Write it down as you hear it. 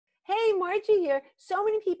Margie here. So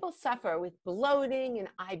many people suffer with bloating and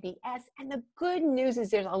IBS, and the good news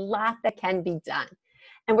is there's a lot that can be done.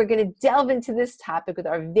 And we're going to delve into this topic with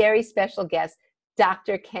our very special guest,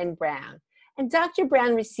 Dr. Ken Brown. And Dr.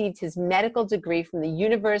 Brown received his medical degree from the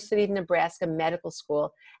University of Nebraska Medical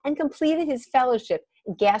School and completed his fellowship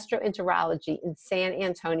in gastroenterology in San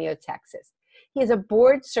Antonio, Texas. He is a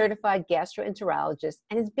board-certified gastroenterologist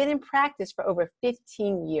and has been in practice for over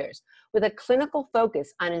 15 years with a clinical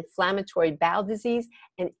focus on inflammatory bowel disease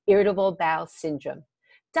and irritable bowel syndrome.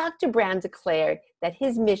 Dr. Brown declared that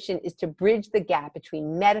his mission is to bridge the gap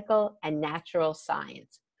between medical and natural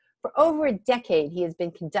science. For over a decade, he has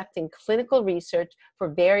been conducting clinical research for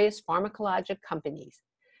various pharmacologic companies.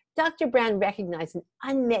 Dr. Brown recognized an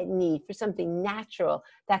unmet need for something natural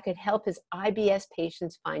that could help his IBS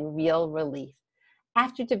patients find real relief.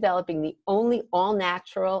 After developing the only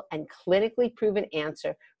all-natural and clinically proven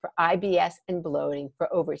answer for IBS and bloating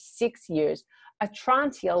for over 6 years,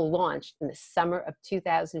 Atrantil launched in the summer of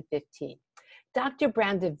 2015. Dr.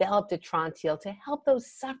 Brown developed Atrantil to help those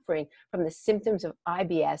suffering from the symptoms of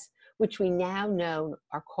IBS, which we now know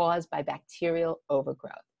are caused by bacterial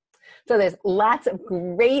overgrowth. So there's lots of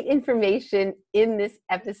great information in this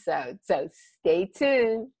episode, so stay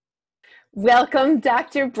tuned. Welcome,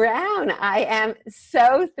 Dr. Brown. I am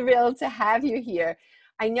so thrilled to have you here.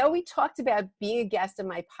 I know we talked about being a guest on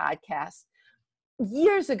my podcast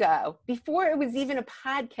years ago, before it was even a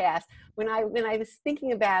podcast, when I was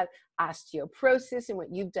thinking about osteoporosis and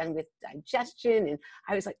what you've done with digestion, and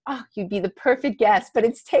I was like, oh, you'd be the perfect guest, but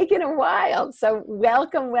it's taken a while. So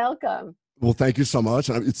welcome. Well, thank you so much.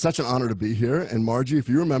 It's such an honor to be here. And Margie, if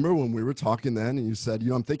you remember when we were talking then and you said,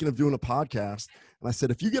 I'm thinking of doing a podcast. And I said,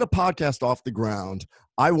 if you get a podcast off the ground,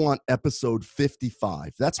 I want episode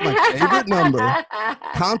 55. That's my favorite number.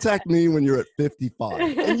 Contact me when you're at 55.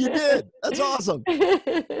 And you did. That's awesome.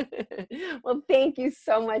 Well, thank you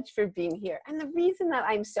so much for being here. And the reason that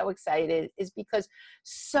I'm so excited is because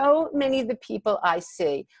so many of the people I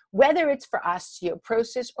see, whether it's for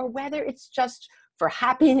osteoporosis or whether it's just for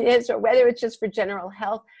happiness or whether it's just for general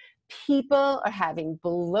health, people are having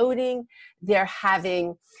bloating, they're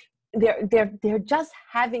just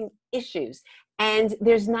having issues, and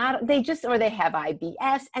they have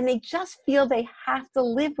IBS and they just feel they have to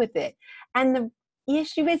live with it. And the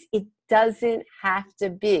issue is it doesn't have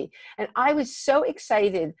to be. And I was so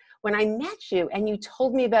excited when I met you and you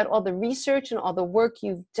told me about all the research and all the work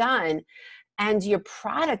you've done and your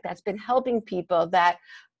product that's been helping people, that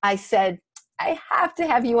I said, I have to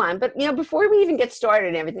have you on. But, before we even get started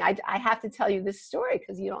and everything, I have to tell you this story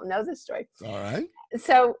because you don't know this story. All right.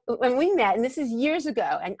 So when we met, and this is years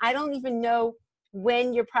ago, and I don't even know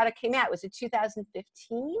when your product came out. Was it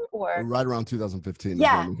 2015 or? Right around 2015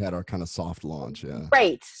 yeah. is when we had our kind of soft launch, yeah.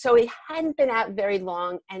 Right. So it hadn't been out very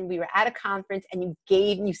long, and we were at a conference, and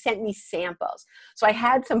you sent me samples. So I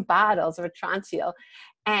had some bottles of Atrantil,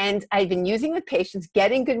 and I've been using with patients,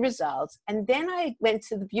 getting good results. And then I went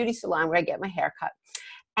to the beauty salon where I get my hair cut.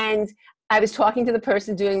 And I was talking to the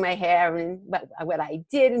person doing my hair and what I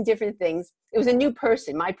did and different things. It was a new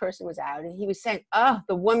person. My person was out. And he was saying,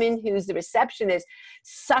 the woman who's the receptionist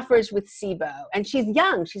suffers with SIBO. And she's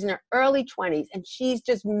young. She's in her early 20s. And she's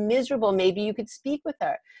just miserable. Maybe you could speak with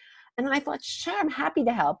her. And I thought, sure, I'm happy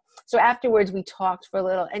to help. So afterwards, we talked for a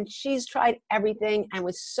little, and she's tried everything and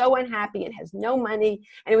was so unhappy and has no money.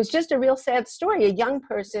 And it was just a real sad story. A young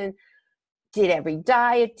person did every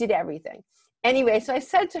diet, did everything. Anyway, so I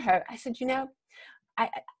said to her,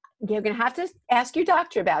 you're going to have to ask your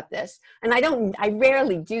doctor about this. And I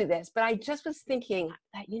rarely do this, but I just was thinking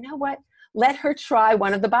that, what? Let her try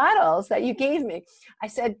one of the bottles that you gave me. I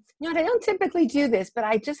said, I don't typically do this, but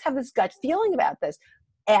I just have this gut feeling about this.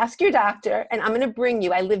 Ask your doctor, and I'm going to bring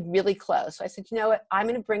you. I live really close. So I said, I'm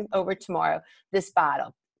going to bring over tomorrow this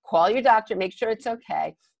bottle. Call your doctor, make sure it's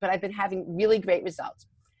okay. But I've been having really great results.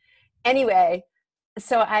 Anyway,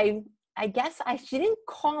 so I guess she didn't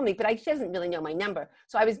call me, but she doesn't really know my number.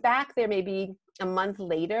 So I was back there maybe a month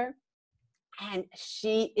later, and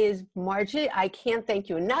she is, Margie, I can't thank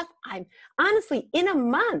you enough. I'm honestly, in a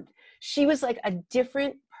month, she was like a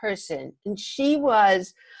different person. And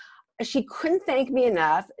she couldn't thank me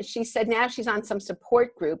enough. She said now she's on some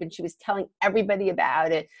support group and she was telling everybody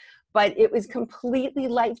about it, but it was completely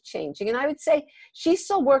life-changing. And I would say she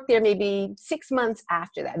still worked there maybe 6 months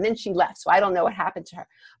after that. And then she left. So I don't know what happened to her.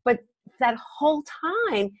 But that whole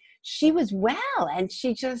time she was well and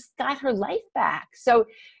she just got her life back. So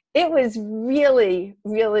it was really,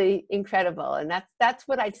 really incredible. And that's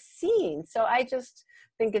what I've seen. So I just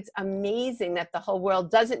think it's amazing that the whole world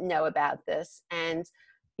doesn't know about this. And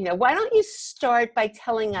why don't you start by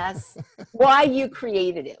telling us why you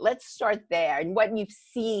created it? Let's start there, and what you've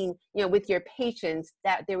seen, with your patients,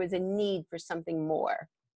 that there was a need for something more.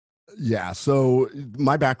 Yeah. So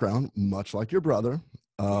my background, much like your brother,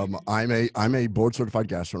 I'm a board certified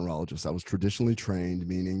gastroenterologist. I was traditionally trained,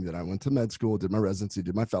 meaning that I went to med school, did my residency,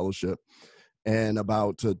 did my fellowship. And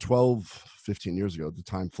about 12, 15 years ago, the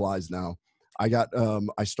time flies now,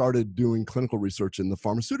 I started doing clinical research in the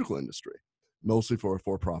pharmaceutical industry, mostly for a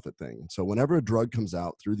for-profit thing. So whenever a drug comes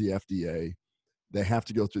out through the FDA, they have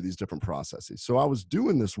to go through these different processes. So I was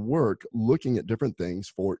doing this work looking at different things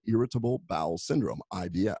for irritable bowel syndrome,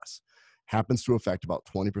 IBS. Happens to affect about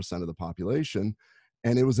 20% of the population.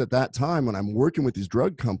 And it was at that time when I'm working with these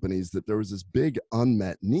drug companies that there was this big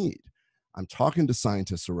unmet need. I'm talking to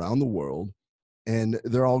scientists around the world, and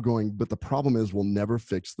they're all going, but the problem is we'll never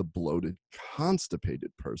fix the bloated,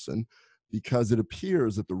 constipated person, because it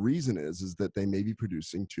appears that the reason is that they may be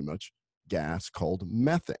producing too much gas called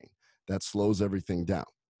methane that slows everything down.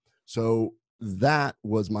 So that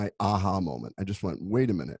was my aha moment. I just went, wait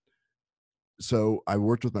a minute. So I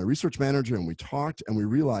worked with my research manager, and we talked, and we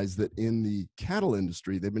realized that in the cattle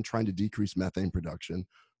industry, they've been trying to decrease methane production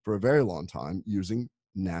for a very long time using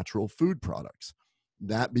natural food products.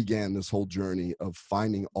 That began this whole journey of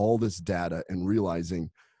finding all this data and realizing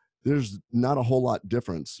there's not a whole lot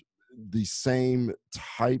difference. The same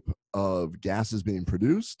type of gases being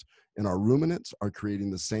produced in our ruminants are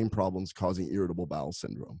creating the same problems, causing irritable bowel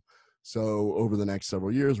syndrome. So over the next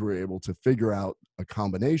several years, we're able to figure out a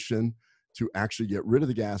combination to actually get rid of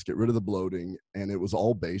the gas, get rid of the bloating. And it was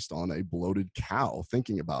all based on a bloated cow,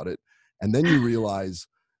 thinking about it. And then you realize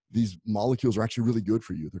these molecules are actually really good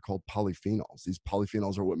for you. They're called polyphenols. These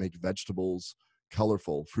polyphenols are what make vegetables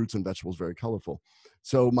colorful, fruits and vegetables very colorful.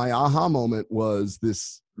 So my aha moment was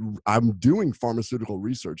this: I'm doing pharmaceutical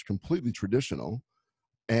research, completely traditional.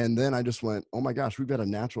 And then I just went, oh my gosh, we've got a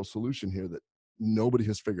natural solution here that nobody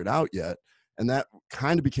has figured out yet. And that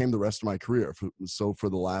kind of became the rest of my career. So for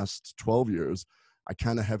the last 12 years, I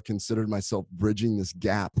kind of have considered myself bridging this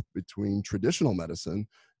gap between traditional medicine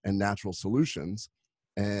and natural solutions.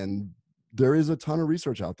 And there is a ton of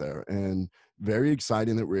research out there, and very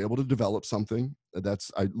exciting that we're able to develop something.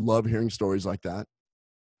 I love hearing stories like that.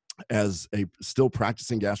 As a still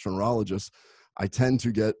practicing gastroenterologist, I tend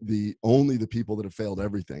to get only the people that have failed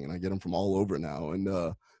everything, and I get them from all over now.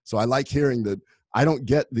 And so I like hearing that I don't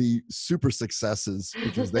get the super successes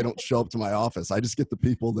because they don't show up to my office. I just get the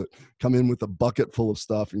people that come in with a bucket full of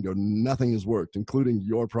stuff and go, nothing has worked, including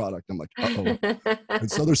your product. I'm like, uh-oh.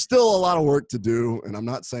 And so there's still a lot of work to do. And I'm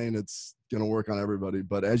not saying it's going to work on everybody,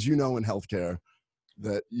 but as you know, in healthcare,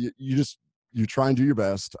 that you try and do your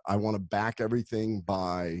best. I want to back everything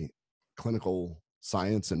by clinical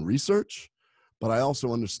science and research. But I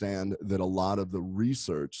also understand that a lot of the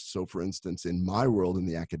research, so for instance, in my world, in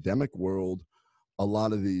the academic world, a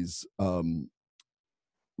lot of these,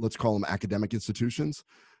 let's call them academic institutions,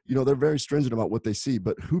 they're very stringent about what they see,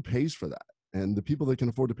 but who pays for that? And the people that can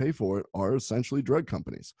afford to pay for it are essentially drug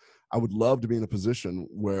companies. I would love to be in a position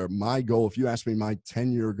where my goal, if you ask me my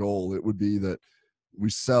 10-year goal, it would be that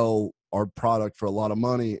we sell our product for a lot of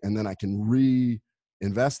money, and then I can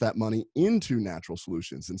reinvest that money into natural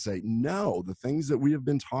solutions and say, no, the things that we have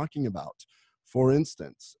been talking about, for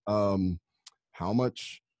instance, how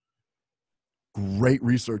much great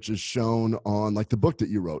research is shown on, like the book that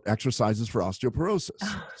you wrote, Exercises for Osteoporosis.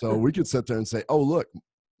 So we could sit there and say, oh, look,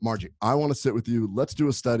 Margie, I want to sit with you. Let's do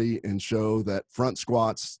a study and show that front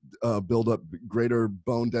squats build up greater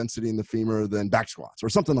bone density in the femur than back squats or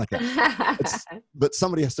something like that. But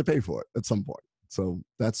somebody has to pay for it at some point. So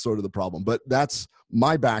that's sort of the problem. But that's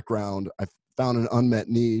my background. I found an unmet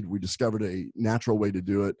need. We discovered a natural way to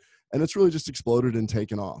do it. And it's really just exploded and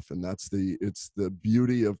taken off. And it's the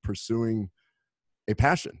beauty of pursuing a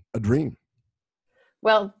passion, a dream.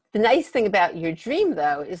 Well, the nice thing about your dream,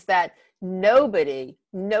 though, is that nobody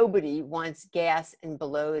wants gas and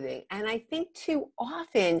bloating. And I think too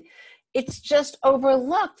often it's just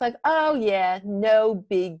overlooked, like, oh yeah, no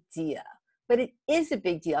big deal. But it is a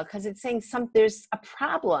big deal because it's saying there's a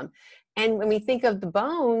problem. And when we think of the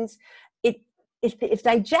bones, if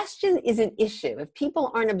digestion is an issue, if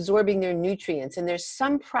people aren't absorbing their nutrients and there's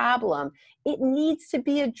some problem, it needs to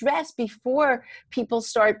be addressed before people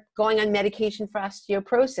start going on medication for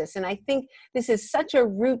osteoporosis. And I think this is such a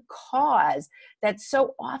root cause that's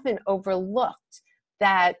so often overlooked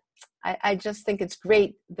that I just think it's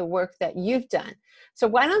great, the work that you've done. So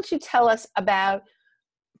why don't you tell us about,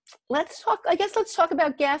 let's talk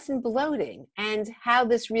about gas and bloating and how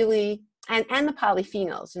this really, and the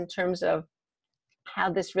polyphenols in terms of how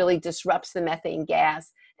this really disrupts the methane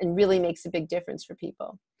gas and really makes a big difference for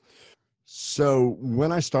people. So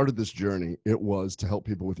when I started this journey, it was to help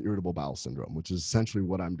people with irritable bowel syndrome, which is essentially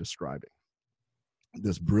what I'm describing.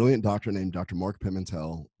 This brilliant doctor named Dr. Mark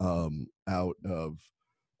Pimentel out of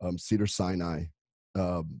Cedars-Sinai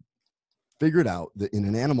figured out that in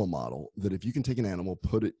an animal model, that if you can take an animal,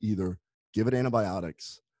 put it either, give it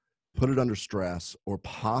antibiotics, put it under stress, or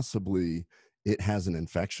possibly it has an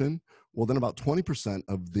infection, well, then about 20%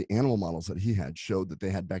 of the animal models that he had showed that they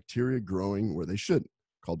had bacteria growing where they shouldn't,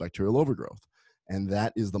 called bacterial overgrowth. And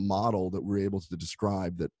that is the model that we're able to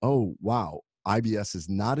describe that, oh, wow, IBS is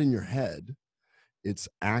not in your head. It's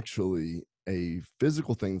actually a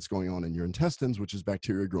physical thing that's going on in your intestines, which is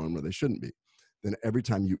bacteria growing where they shouldn't be. Then every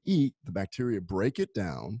time you eat, the bacteria break it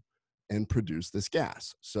down and produce this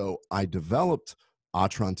gas. So I developed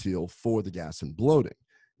Atrantil for the gas and bloating.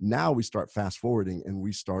 Now we start fast forwarding and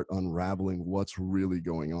we start unraveling what's really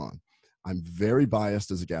going on. I'm very biased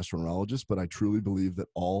as a gastroenterologist, but I truly believe that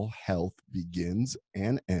all health begins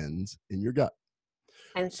and ends in your gut.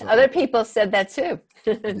 And So other people said that too.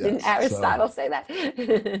 Didn't yes, so Aristotle say that?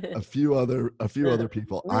 a few other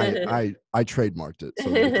people. I trademarked it, so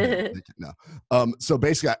they can no. So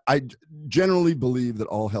basically, I generally believe that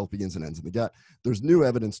all health begins and ends in the gut. There's new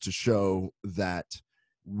evidence to show that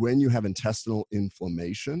when you have intestinal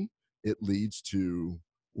inflammation, it leads to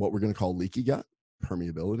what we're going to call leaky gut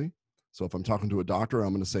permeability. So if I'm talking to a doctor,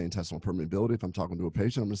 I'm going to say intestinal permeability. If I'm talking to a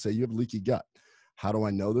patient, I'm going to say you have leaky gut. How do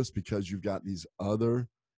I know this? Because you've got these other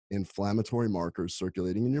inflammatory markers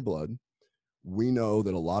circulating in your blood. We know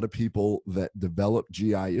that a lot of people that develop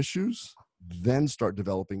GI issues then start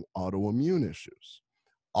developing autoimmune issues.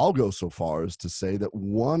 I'll go so far as to say that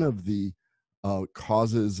one of the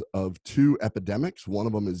causes of two epidemics, one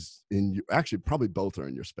of them is in, actually probably both are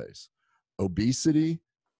in your space, obesity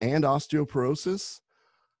and osteoporosis,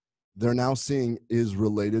 they're now seeing is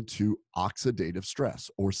related to oxidative stress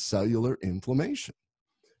or cellular inflammation.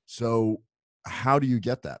 So how do you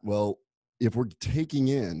get that? Well, if we're taking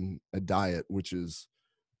in a diet, which is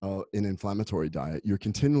an inflammatory diet, you're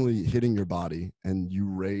continually hitting your body and you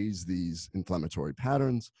raise these inflammatory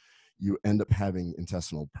patterns. You end up having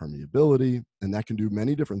intestinal permeability, and that can do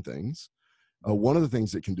many different things. One of the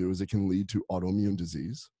things it can do is it can lead to autoimmune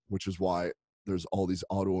disease, which is why there's all these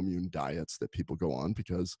autoimmune diets that people go on,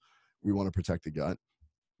 because we want to protect the gut.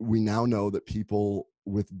 We now know that people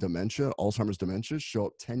with dementia, Alzheimer's dementia, show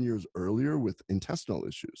up 10 years earlier with intestinal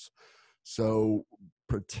issues. So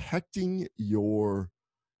protecting your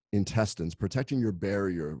intestines, protecting your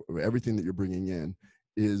barrier, everything that you're bringing in,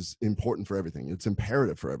 is important for everything. It's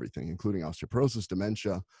imperative for everything, including osteoporosis,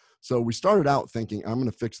 dementia. So we started out thinking, I'm going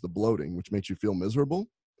to fix the bloating, which makes you feel miserable,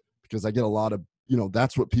 because I get a lot of,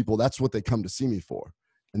 that's what they come to see me for.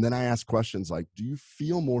 And then I ask questions like, do you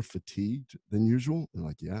feel more fatigued than usual? They're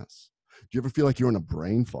like, yes. Do you ever feel like you're in a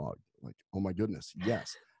brain fog? Like, oh my goodness,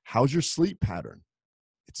 yes. How's your sleep pattern?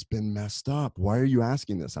 It's been messed up. Why are you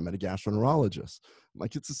asking this? I'm at a gastroenterologist. I'm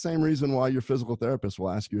like, it's the same reason why your physical therapist will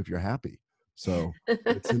ask you if you're happy. So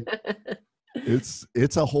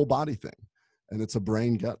it's a whole body thing, and it's a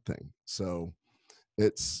brain gut thing. So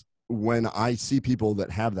it's, when I see people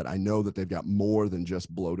that have that, I know that they've got more than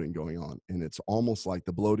just bloating going on. And it's almost like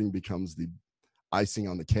the bloating becomes the icing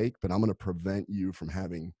on the cake, but I'm going to prevent you from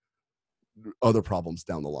having other problems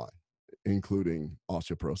down the line, including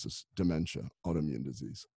osteoporosis, dementia, autoimmune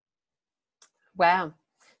disease. Wow.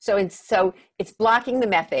 So it's blocking the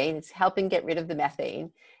methane, it's helping get rid of the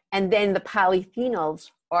methane. And then the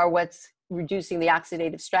polyphenols are what's reducing the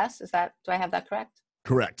oxidative stress. Do I have that correct?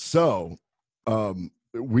 Correct. So,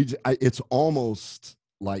 it's almost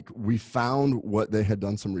like we found what they had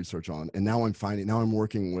done some research on, and now I'm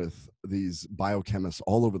working with these biochemists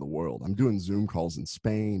all over the world. I'm doing Zoom calls in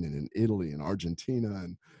Spain and in Italy and Argentina,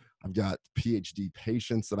 and I've got PhD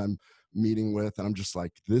patients that I'm meeting with, and I'm just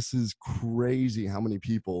like, this is crazy how many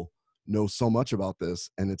people know so much about this,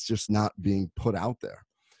 and it's just not being put out there.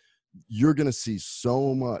 You're going to see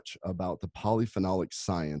so much about the polyphenolic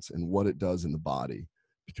science and what it does in the body,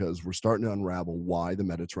 because we're starting to unravel why the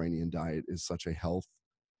Mediterranean diet is such a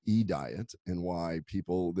health-y diet, and why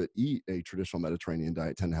people that eat a traditional Mediterranean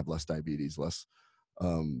diet tend to have less diabetes, less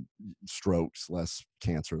strokes, less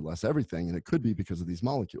cancer, less everything. And it could be because of these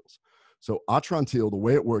molecules. So Atrantil, the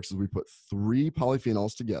way it works is we put 3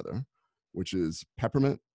 polyphenols together, which is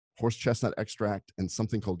peppermint, horse chestnut extract, and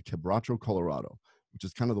something called Quebracho Colorado, which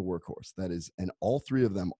is kind of the workhorse. That is, and all 3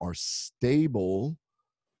 of them are stable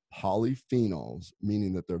polyphenols,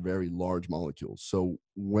 meaning that they're very large molecules. So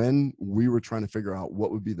when we were trying to figure out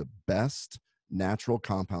what would be the best natural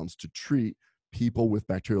compounds to treat people with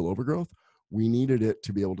bacterial overgrowth, We needed it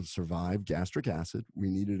to be able to survive gastric acid. We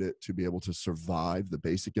needed it to be able to survive the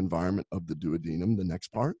basic environment of the duodenum, the next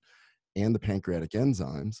part, and the pancreatic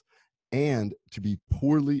enzymes, and to be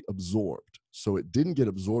poorly absorbed. So it didn't get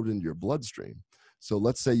absorbed into your bloodstream. So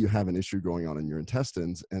let's say you have an issue going on in your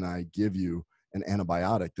intestines, and I give you an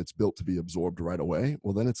antibiotic that's built to be absorbed right away.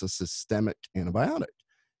 Well, then it's a systemic antibiotic,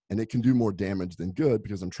 and it can do more damage than good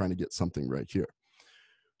because I'm trying to get something right here.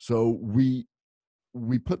 So we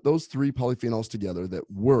put those three polyphenols together that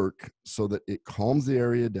work so that it calms the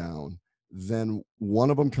area down. Then one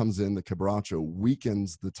of them comes in, the quebracho,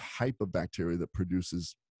 weakens the type of bacteria that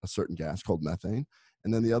produces a certain gas called methane.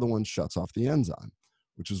 And then the other one shuts off the enzyme,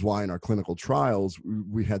 which is why in our clinical trials,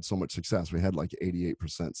 we had so much success. We had like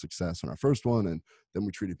 88% success in our first one. And then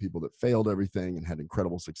we treated people that failed everything and had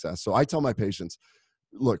incredible success. So I tell my patients,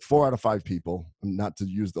 look, 4 out of 5 people, not to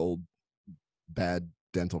use the old bad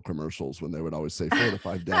dental commercials when they would always say 4 to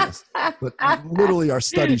 5 dentists, but literally our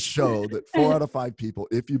studies show that 4 out of 5 people,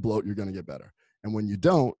 if you bloat, you're going to get better. And when you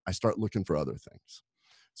don't, I start looking for other things.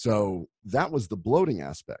 So that was the bloating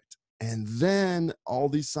aspect. And then all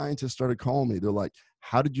these scientists started calling me. They're like,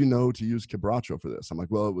 how did you know to use quebracho for this? I'm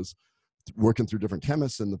like, well, it was working through different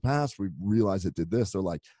chemists in the past. We realized it did this. They're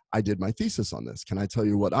like, I did my thesis on this. Can I tell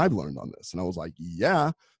you what I've learned on this? And I was like,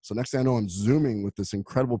 yeah. So next thing I know, I'm Zooming with this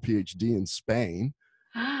incredible PhD in Spain.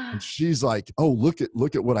 And she's like, oh, look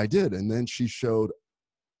at what I did. And then she showed,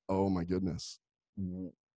 oh my goodness.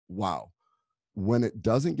 Wow. When it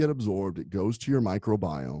doesn't get absorbed, it goes to your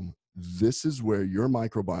microbiome. This is where your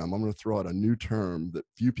microbiome, I'm going to throw out a new term that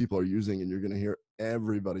few people are using, and you're going to hear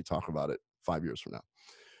everybody talk about it 5 years from now.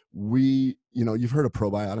 You've heard of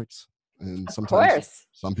probiotics, and sometimes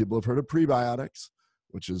some people have heard of prebiotics,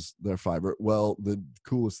 which is their fiber. Well, the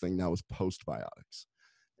coolest thing now is postbiotics.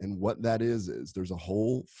 And what that is there's a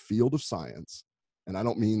whole field of science. And I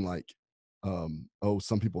don't mean like,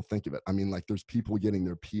 some people think of it. I mean, like there's people getting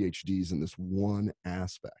their PhDs in this one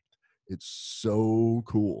aspect. It's so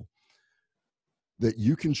cool that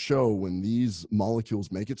you can show when these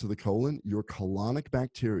molecules make it to the colon, your colonic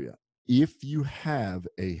bacteria, if you have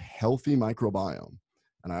a healthy microbiome,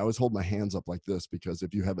 and I always hold my hands up like this because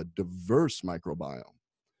if you have a diverse microbiome,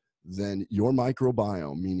 then your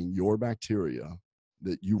microbiome, meaning your bacteria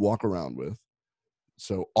that you walk around with.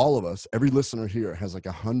 So all of us, every listener here has like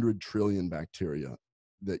 100 trillion bacteria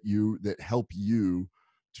that help you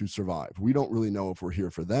to survive. We don't really know if we're here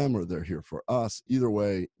for them or they're here for us. Either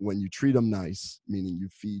way, when you treat them nice, meaning you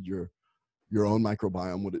feed your own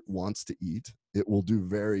microbiome what it wants to eat, it will do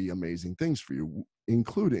very amazing things for you,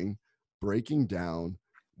 including breaking down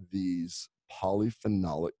these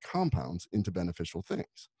polyphenolic compounds into beneficial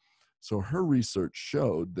things. So her research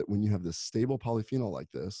showed that when you have this stable polyphenol like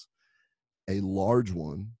this, a large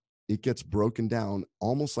one, it gets broken down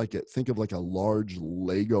almost like think of like a large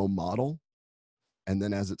Lego model. And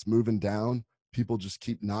then as it's moving down, people just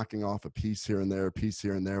keep knocking off a piece here and there, a piece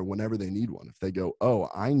here and there, whenever they need one. If they go, oh,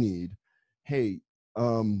 hey,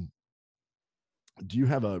 do you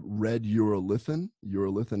have a red urolithin?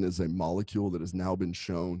 Urolithin is a molecule that has now been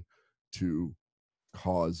shown to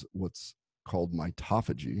cause what's called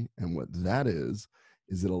mitophagy. And what that is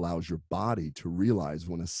it allows your body to realize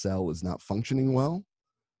when a cell is not functioning well.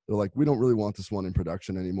 They're like, we don't really want this one in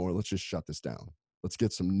production anymore. Let's just shut this down. Let's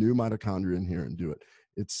get some new mitochondria in here and do it.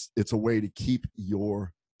 It's a way to keep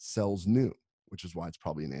your cells new, which is why it's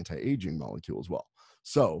probably an anti-aging molecule as well.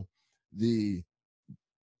 So the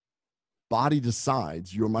body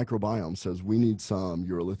decides, your microbiome says, we need some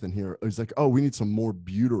urolithin here. It's like, oh, we need some more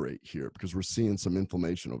butyrate here because we're seeing some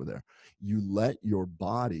inflammation over there. You let your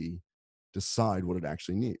body decide what it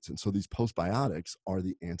actually needs. And so these postbiotics are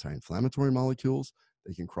the anti-inflammatory molecules.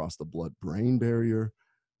 They can cross the blood-brain barrier.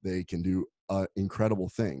 They can do incredible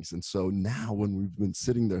things. And so now when we've been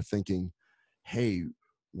sitting there thinking, hey,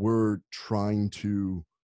 we're trying to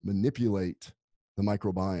manipulate the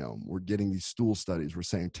microbiome, we're getting these stool studies, we're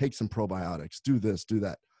saying, take some probiotics, do this, do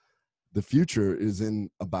that. The future is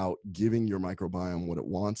about giving your microbiome what it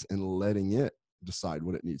wants and letting it decide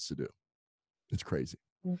what it needs to do. It's crazy.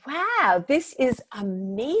 Wow, this is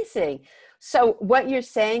amazing. So what you're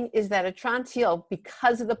saying is that Atrantil,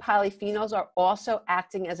 because of the polyphenols, are also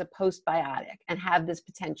acting as a postbiotic and have this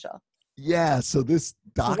potential. Yeah, so this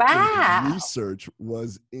doctor's research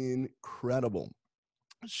was incredible.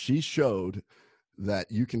 She showed that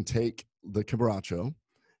you can take the quebracho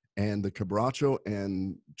and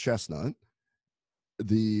chestnut,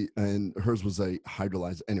 and hers was a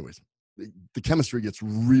hydrolyzed. Anyways, the chemistry gets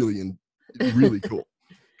really cool.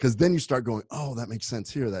 Because then you start going, oh, that makes sense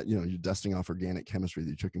here, that, you're dusting off organic chemistry that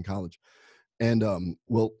you took in college. And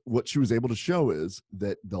well, what she was able to show is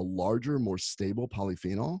that the larger, more stable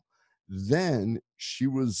polyphenol, then she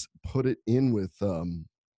was put it in with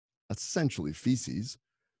essentially feces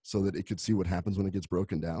so that it could see what happens when it gets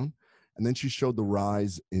broken down. And then she showed the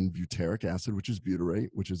rise in butyric acid, which is butyrate,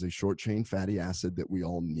 which is a short chain fatty acid that we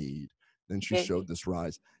all need. Then she showed this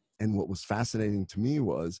rise. And what was fascinating to me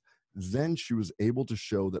was then she was able to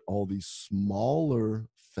show that all these smaller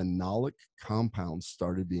phenolic compounds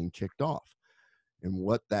started being kicked off. And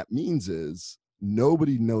what that means is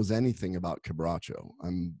nobody knows anything about quebracho.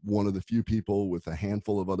 I'm one of the few people with a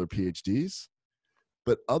handful of other PhDs,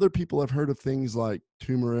 but other people have heard of things like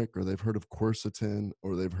turmeric, or they've heard of quercetin,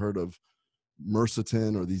 or they've heard of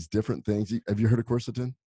mercetin, or these different things. Have you heard of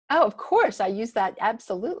quercetin? Oh, of course. I use that.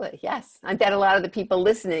 Absolutely. Yes. I bet a lot of the people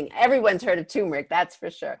listening, everyone's heard of turmeric. That's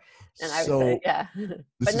for sure. And I would say, yeah,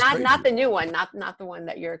 but not the new one, not the one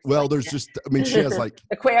that you're explaining. Well, there's just, I mean, she has like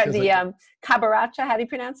the cabracha. How do you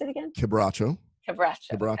pronounce it again? Quebracho.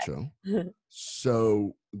 Quebracho. Okay.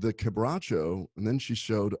 So the quebracho, and then she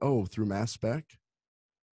showed, through mass spec,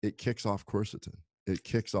 it kicks off quercetin. It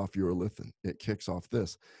kicks off urolithin. It kicks off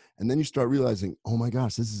this. And then you start realizing, oh my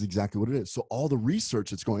gosh, this is exactly what it is. So all the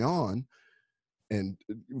research that's going on, and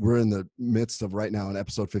we're in the midst of right now in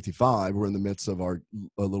episode 55, we're in the midst of our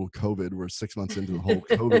little COVID. We're 6 months into the whole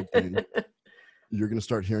COVID thing. You're going to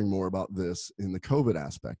start hearing more about this in the COVID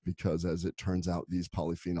aspect, because as it turns out, these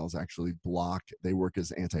polyphenols actually they work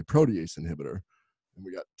as anti-protease inhibitor. And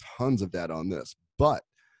we got tons of data on this. But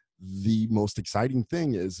the most exciting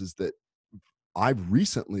thing is that I've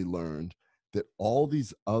recently learned that all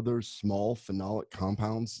these other small phenolic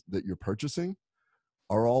compounds that you're purchasing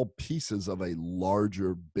are all pieces of a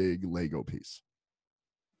larger, big Lego piece.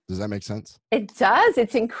 Does that make sense? It does.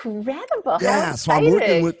 It's incredible. Yeah. So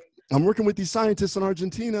I'm working with these scientists in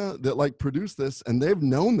Argentina that like produce this, and they've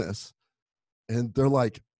known this, and they're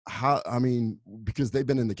like, because they've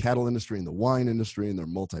been in the cattle industry and the wine industry, and they're a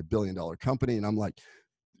multi-billion-dollar company. And I'm like,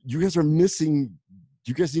 you guys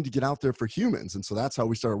need to get out there for humans. And so that's how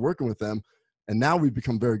we started working with them. And now we've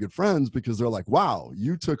become very good friends, because they're like, wow,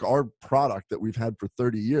 you took our product that we've had for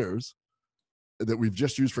 30 years that we've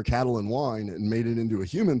just used for cattle and wine and made it into a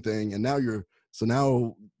human thing. And now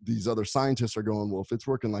now these other scientists are going, well, if it's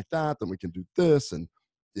working like that, then we can do this. And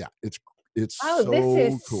yeah, it's this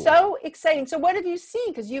is cool. So exciting. So what have you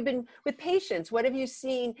seen? Because you've been with patients. What have you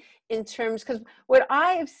seen in terms, because what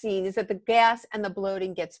I have seen is that the gas and the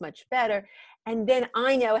bloating gets much better. And then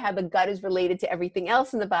I know how the gut is related to everything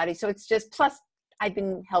else in the body. So it's just, plus I've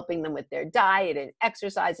been helping them with their diet and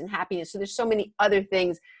exercise and happiness. So there's so many other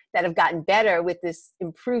things that have gotten better with this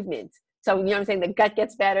improvement. So, you know what I'm saying? The gut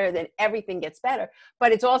gets better, then everything gets better.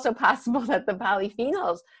 But it's also possible that the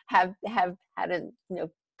polyphenols have had a,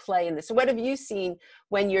 play in this. So what have you seen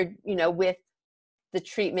when you're, with the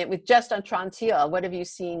treatment with just Atrantil? What have you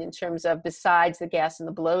seen in terms of, besides the gas and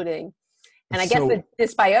the bloating? And I guess the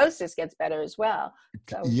dysbiosis gets better as well.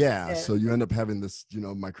 So, so you end up having this,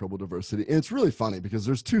 microbial diversity. And it's really funny because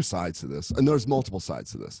there's two sides to this, and there's multiple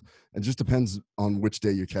sides to this. It just depends on which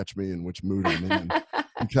day you catch me and which mood I'm in.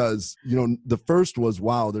 Because, the first was,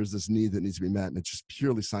 wow, there's this need that needs to be met, and it's just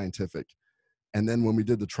purely scientific. And then when we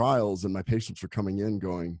did the trials and my patients were coming in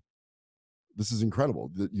going, this is incredible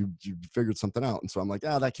that you figured something out. And so I'm like,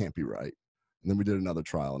 that can't be right. And then we did another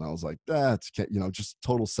trial, and I was like, that's, just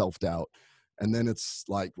total self-doubt. And then it's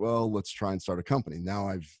like, well, let's try and start a company. Now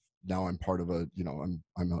I'm part of a,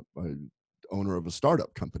 I'm a owner of a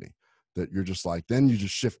startup company that you're just like, then you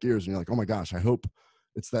just shift gears and you're like, oh my gosh, I hope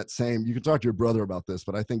it's that same. You can talk to your brother about this,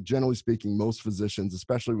 but I think generally speaking, most physicians,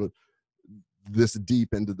 especially with this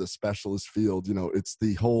deep into the specialist field, it's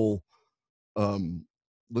the whole,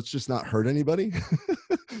 let's just not hurt anybody.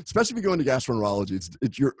 Especially if you go into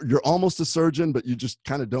gastroenterology, you're almost a surgeon, but you just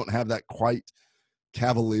kind of don't have that quite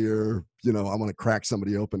cavalier, I want to crack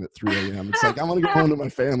somebody open at 3 a.m. It's like, I want to go home to my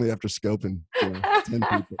family after scoping 10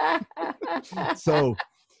 people. So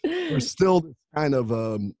there's still this kind of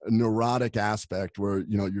a neurotic aspect where,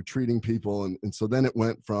 you're treating people. And so then it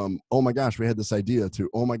went from, oh my gosh, we had this idea, to,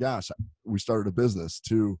 oh my gosh, we started a business,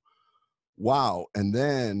 to, wow. And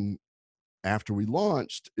then after we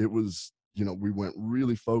launched, it was, we went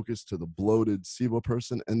really focused to the bloated SIBO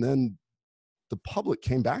person. And then the public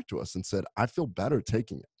came back to us and said, I feel better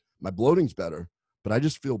taking it. My bloating's better, but I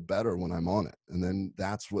just feel better when I'm on it. And then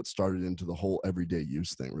that's what started into the whole everyday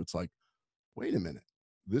use thing, where it's like, wait a minute,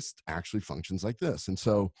 this actually functions like this. And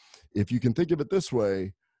so if you can think of it this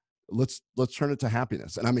way, let's turn it to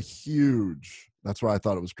happiness. And that's why I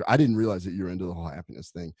thought it was, I didn't realize that you're into the whole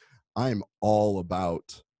happiness thing. I'm all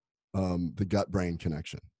about the gut brain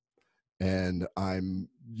connection. And I'm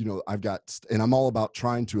and I'm all about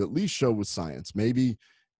trying to at least show with science. Maybe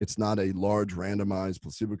it's not a large randomized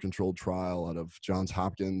placebo-controlled trial out of Johns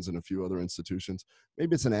Hopkins and a few other institutions.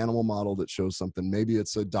 Maybe it's an animal model that shows something. Maybe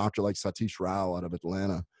it's a doctor like Satish Rao out of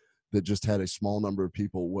Atlanta that just had a small number of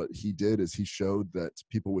people. What he did is he showed that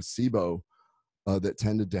people with SIBO that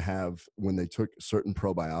tended to have, when they took certain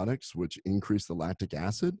probiotics, which increased the lactic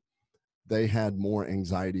acid, they had more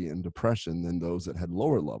anxiety and depression than those that had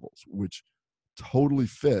lower levels, which totally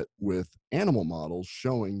fit with animal models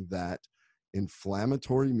showing that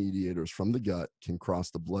inflammatory mediators from the gut can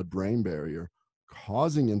cross the blood-brain barrier,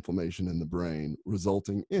 causing inflammation in the brain,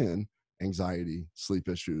 resulting in anxiety, sleep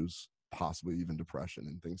issues, possibly even depression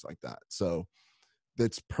and things like that. So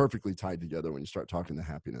that's perfectly tied together when you start talking to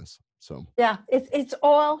happiness. So yeah, it's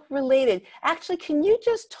all related. Actually, can you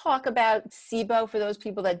just talk about SIBO for those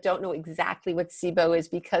people that don't know exactly what SIBO is?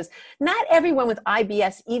 Because not everyone with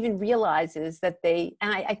IBS even realizes that and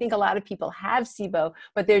I think a lot of people have SIBO,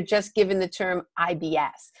 but they're just given the term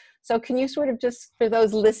IBS. So can you sort of just, for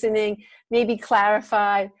those listening, maybe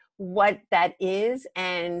clarify what that is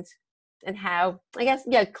and how, I guess,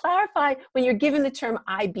 yeah, clarify when you're given the term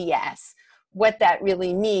IBS, what that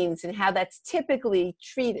really means and how that's typically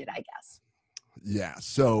treated, I guess. Yeah.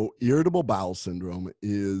 So irritable bowel syndrome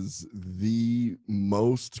is the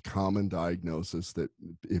most common diagnosis that,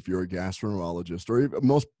 if you're a gastroenterologist, or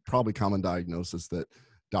most probably common diagnosis that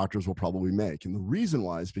doctors will probably make. And the reason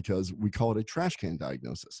why is because we call it a trash can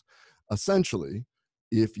diagnosis. Essentially,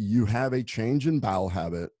 if you have a change in bowel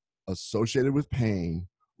habit associated with pain,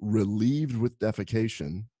 relieved with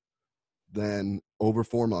defecation, then over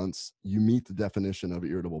 4 months, you meet the definition of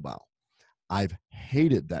irritable bowel. I've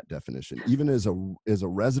hated that definition. Even as a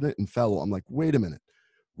resident and fellow, I'm like, wait a minute.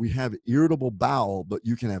 We have irritable bowel, but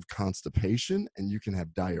you can have constipation and you can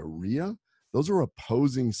have diarrhea. Those are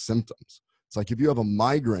opposing symptoms. It's like if you have a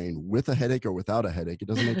migraine with a headache or without a headache, it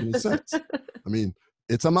doesn't make any sense. I mean,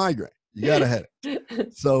 it's a migraine. You got a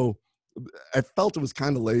headache. So I felt it was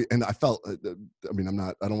kind of late, and I felt, I mean,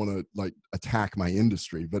 I don't want to like attack my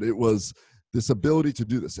industry, but it was this ability to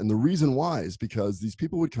do this. And the reason why is because these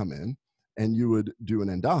people would come in and you would do an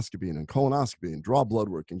endoscopy and a colonoscopy and draw blood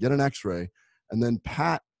work and get an x-ray and then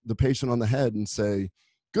pat the patient on the head and say,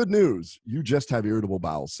 good news, you just have irritable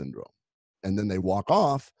bowel syndrome. And then they walk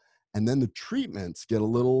off, and then the treatments get a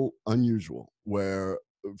little unusual, where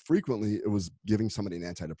frequently it was giving somebody an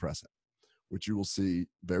antidepressant, which you will see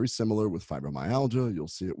very similar with fibromyalgia. You'll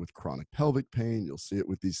see it with chronic pelvic pain. You'll see it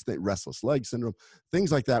with these restless leg syndrome,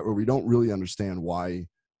 things like that, where we don't really understand why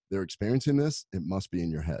they're experiencing this. It must be in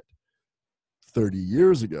your head. 30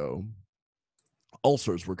 years ago,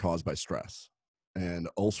 ulcers were caused by stress, and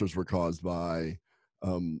ulcers were caused by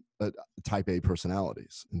type A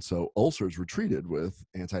personalities. And so ulcers were treated with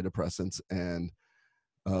antidepressants and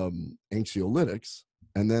anxiolytics.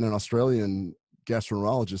 And then an Australian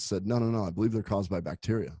gastroenterologist said, no, I believe they're caused by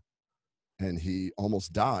bacteria. And he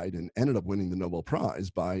almost died and ended up winning the Nobel Prize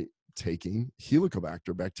by taking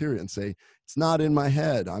Helicobacter bacteria and say, it's not in my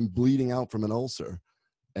head. I'm bleeding out from an ulcer.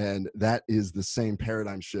 And that is the same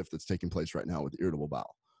paradigm shift that's taking place right now with irritable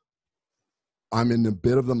bowel. I'm in a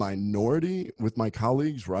bit of the minority with my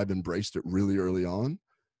colleagues where I've embraced it really early on,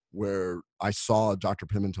 where I saw Dr.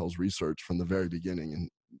 Pimentel's research from the very beginning, and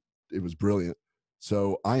it was brilliant.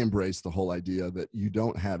 So I embraced the whole idea that you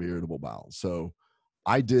don't have irritable bowel. So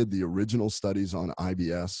I did the original studies on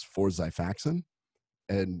IBS for Xifaxan,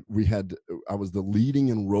 and I was the leading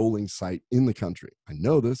enrolling site in the country. I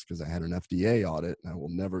know this because I had an FDA audit, and I will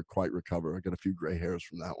never quite recover. I got a few gray hairs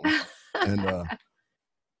from that one.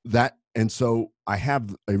 And so I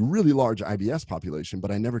have a really large IBS population,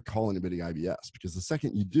 but I never call anybody IBS, because the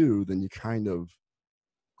second you do, then you kind of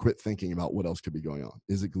quit thinking about what else could be going on.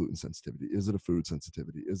 Is it gluten sensitivity? Is it a food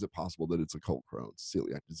sensitivity? Is it possible that it's a cold Crohn's,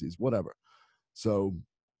 celiac disease, whatever? So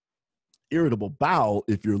irritable bowel,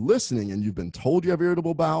 if you're listening and you've been told you have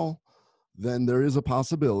irritable bowel, then there is a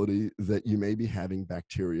possibility that you may be having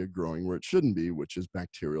bacteria growing where it shouldn't be, which is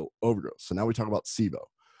bacterial overgrowth. So now we talk about SIBO.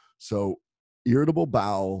 So irritable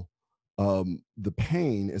bowel, the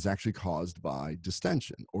pain is actually caused by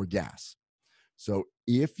distension or gas. So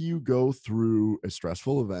if you go through a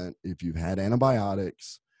stressful event, if you've had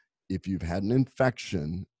antibiotics, if you've had an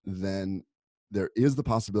infection, then there is the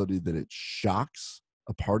possibility that it shocks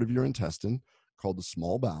a part of your intestine called the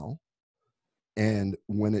small bowel. And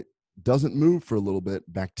when it doesn't move for a little bit,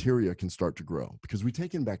 bacteria can start to grow, because we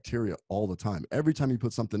take in bacteria all the time. Every time you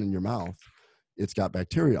put something in your mouth, it's got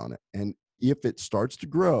bacteria on it. And if it starts to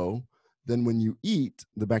grow, then when you eat,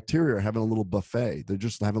 the bacteria are having a little buffet. They're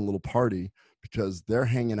just having a little party because they're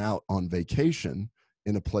hanging out on vacation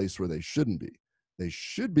in a place where they shouldn't be. They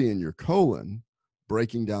should be in your colon,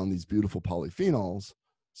 breaking down these beautiful polyphenols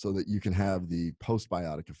so that you can have the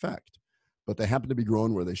postbiotic effect. But they happen to be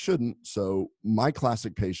growing where they shouldn't. So my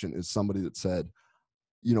classic patient is somebody that said,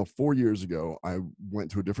 4 years ago, I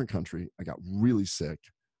went to a different country. I got really sick.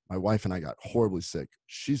 My wife and I got horribly sick.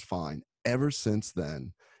 She's fine. Ever since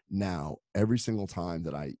then, now, every single time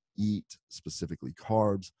that I eat, specifically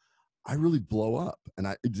carbs, I really blow up. And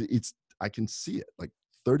I can see it like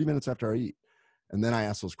 30 minutes after I eat. And then I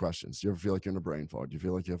ask those questions. Do you ever feel like you're in a brain fog? Do you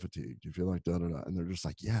feel like you have fatigue? Do you feel like da da da? And they're just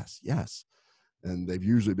like, yes, yes. And they've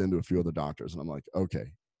usually been to a few other doctors. And I'm like,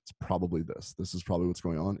 okay, it's probably this. This is probably what's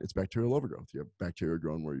going on. It's bacterial overgrowth. You have bacteria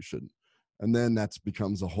growing where you shouldn't. And then that's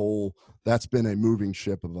been a moving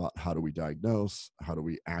ship about how do we diagnose? How do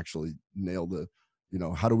we actually nail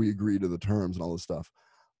how do we agree to the terms and all this stuff?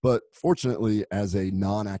 But fortunately, as a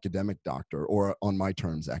non-academic doctor, or on my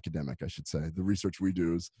terms, academic, I should say, the research we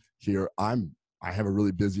do is here, I have a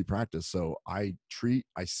really busy practice. So I treat,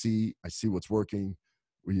 I see what's working.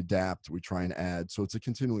 We adapt, we try and add. So it's a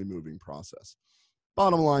continually moving process.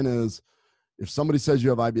 Bottom line is, if somebody says you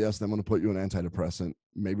have IBS, they want to put you on antidepressant,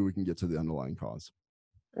 maybe we can get to the underlying cause.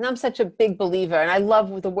 And I'm such a big believer, and I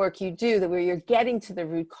love the work you do, that where you're getting to the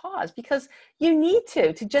root cause, because you need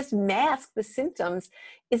to just mask the symptoms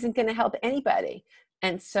isn't going to help anybody.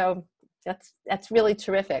 And so that's really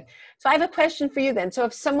terrific. So I have a question for you then. So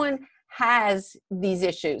if someone has these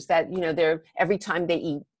issues that, they're every time they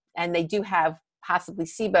eat and they do have possibly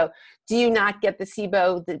SIBO, do you not get the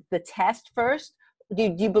SIBO, the test first?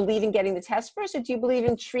 Do you believe in getting the test first, or do you believe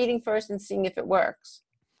in treating first and seeing if it works?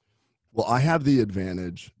 Well, I have the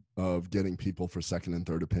advantage of getting people for second and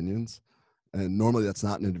third opinions. And normally that's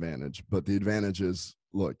not an advantage, but the advantage is,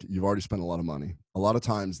 look, you've already spent a lot of money. A lot of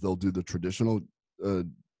times they'll do the traditional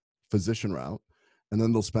physician route, and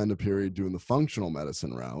then they'll spend a period doing the functional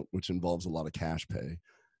medicine route, which involves a lot of cash pay.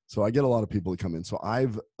 So I get a lot of people to come in. So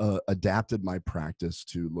I've adapted my practice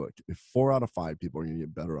to, look, if 4 out of 5 people are going to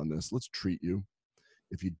get better on this, let's treat you.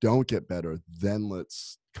 If you don't get better, then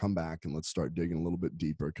let's come back and let's start digging a little bit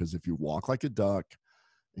deeper. Because if you walk like a duck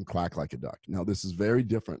and quack like a duck. Now, this is very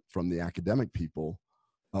different from the academic people,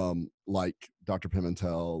 like Dr.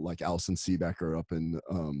 Pimentel, like Alison Seebecker up in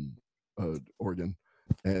Oregon,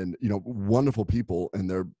 and wonderful people, and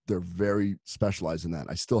they're very specialized in that.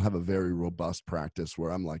 I still have a very robust practice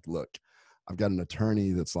where I'm like, look, I've got an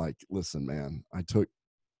attorney that's like, listen, man, I took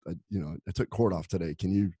court off today.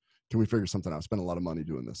 Can we figure something out? I spent a lot of money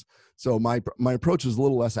doing this. So my approach is a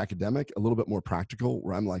little less academic, a little bit more practical,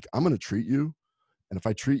 where I'm like, I'm going to treat you. And if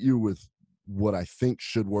I treat you with what I think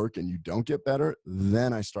should work and you don't get better,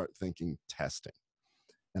 then I start thinking testing.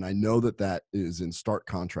 And I know that is in stark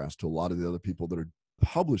contrast to a lot of the other people that are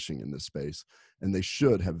publishing in this space. And they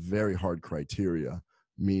should have very hard criteria,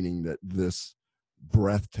 meaning that this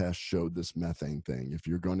breath test showed this methane thing. If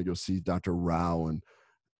you're going to go see Dr. Rao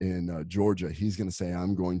in Georgia, he's going to say,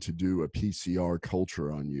 I'm going to do a PCR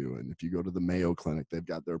culture on you. And if you go to the Mayo Clinic, they've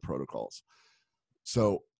got their protocols.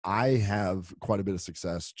 So I have quite a bit of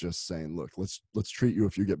success just saying, look, let's treat you.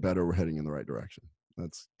 If you get better, we're heading in the right direction.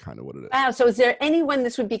 That's kind of what it is. Wow. So is there anyone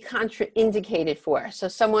this would be contraindicated for? So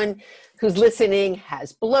someone who's listening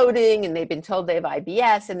has bloating and they've been told they have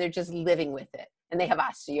IBS and they're just living with it. And they have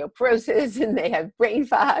osteoporosis and they have brain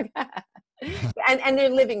fog and they're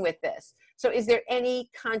living with this. So is there any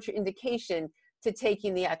contraindication to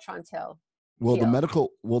taking the Atrantil? Well,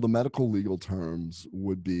 the medical legal terms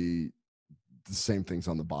would be the same things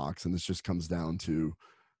on the box. And this just comes down to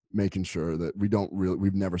making sure that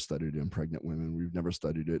we've never studied it in pregnant women. We've never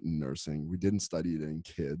studied it in nursing. We didn't study it in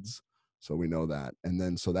kids. So we know that. And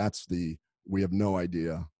then, so we have no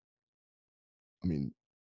idea. I mean,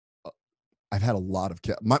 I've had a lot of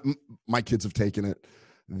kids. My kids have taken it.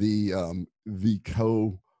 The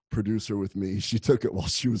co-producer with me, she took it while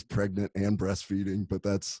she was pregnant and breastfeeding,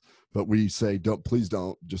 but we say, please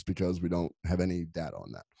don't, just because we don't have any data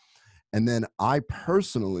on that. And then I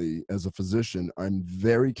personally, as a physician, I'm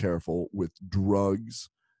very careful with drugs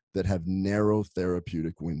that have narrow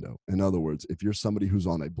therapeutic window. In other words, if you're somebody who's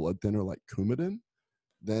on a blood thinner like Coumadin,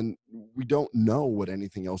 then we don't know what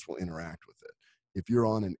anything else will interact with it. If you're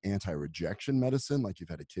on an anti-rejection medicine, like you've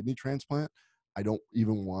had a kidney transplant, I don't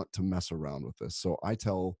even want to mess around with this. So I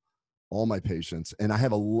tell all my patients, and I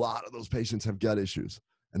have a lot of those patients have gut issues,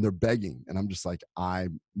 and they're begging. And I'm just like,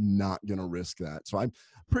 I'm not going to risk that. So I'm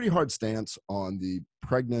pretty hard stance on the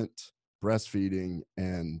pregnant, breastfeeding,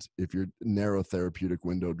 and if you're narrow therapeutic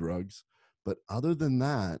window drugs. But other than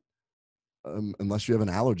that, unless you have an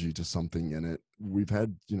allergy to something in it, we've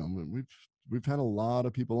had a lot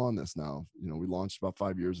of people on this now. We launched about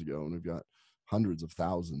 5 years ago, and we've got hundreds of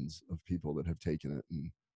thousands of people that have taken it. And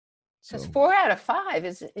Because so 4 out of 5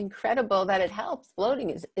 is incredible that it helps.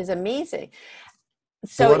 Bloating is amazing.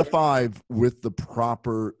 4 out of 5 with the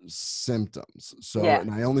proper symptoms. So, Yeah. and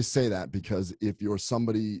I only say that because if you're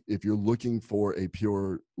looking for a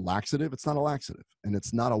pure laxative, it's not a laxative and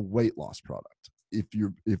it's not a weight loss product. If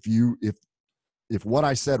what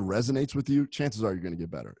I said resonates with you, chances are you're going to get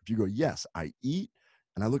better. If you go, yes, I eat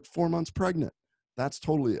and I look 4 months pregnant, that's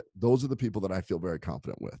totally it. Those are the people that I feel very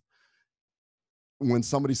confident with. When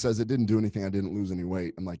somebody says it didn't do anything, I didn't lose any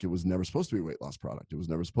weight, I'm like, it was never supposed to be a weight loss product. It was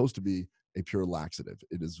never supposed to be a pure laxative.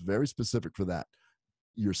 It is very specific for that.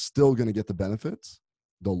 You're still going to get the benefits,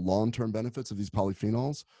 the long-term benefits of these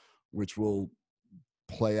polyphenols, which will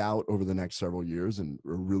play out over the next several years in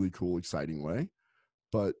a really cool, exciting way.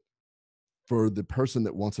 But for the person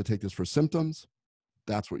that wants to take this for symptoms,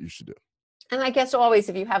 that's what you should do. And I guess always,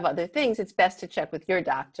 if you have other things, it's best to check with your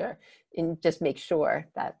doctor and just make sure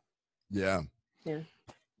that. Yeah. Yeah.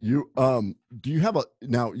 You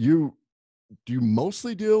do you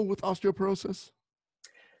mostly deal with osteoporosis?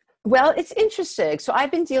 Well, it's interesting. So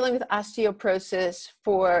I've been dealing with osteoporosis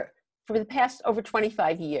for the past over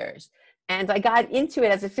 25 years. And I got into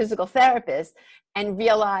it as a physical therapist and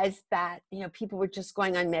realized that, people were just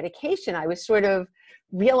going on medication. I was sort of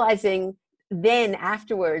realizing then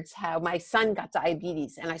afterwards how my son got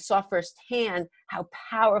diabetes, and I saw firsthand how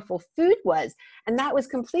powerful food was. And that was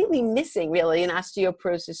completely missing really in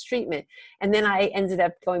osteoporosis treatment. And then I ended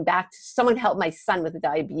up going back to someone helped my son with the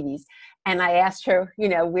diabetes. And I asked her,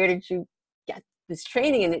 where did you get this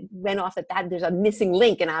training? And it went off that there's a missing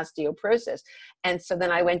link in osteoporosis. And so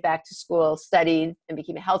then I went back to school, studied, and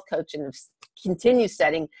became a health coach, and continued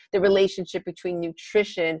studying the relationship between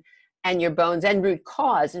nutrition and your bones and root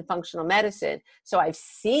cause in functional medicine. So I've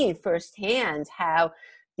seen firsthand how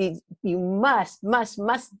you must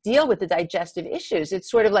deal with the digestive issues. It's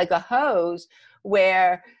sort of like a hose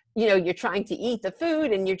where, you're trying to eat the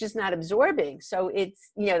food and you're just not absorbing. So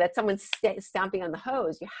it's, that someone's stomping on the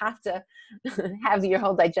hose. You have to have your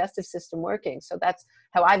whole digestive system working. So that's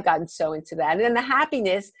how I've gotten so into that. And then the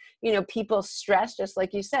happiness, people's stress, just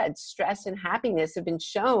like you said, stress and happiness have been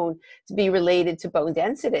shown to be related to bone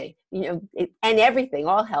density, and everything,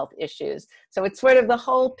 all health issues. So it's sort of the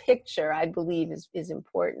whole picture, I believe, is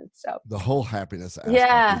important. So the whole happiness aspect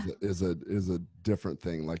yeah. is a different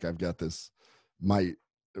thing. Like I've got this,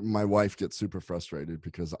 my wife gets super frustrated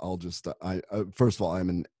because first of all, I'm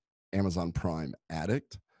an Amazon Prime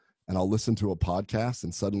addict, and I'll listen to a podcast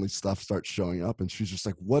and suddenly stuff starts showing up and she's just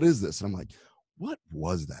like, what is this? And I'm like, what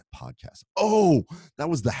was that podcast? Oh, that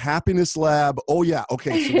was the Happiness Lab. Oh yeah.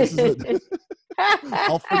 Okay. So this is it.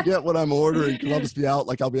 I'll forget what I'm ordering because I'll just be out.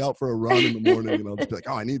 Like I'll be out for a run in the morning and I'll just be like,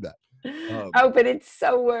 oh, I need that. But it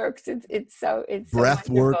so works. It's so breath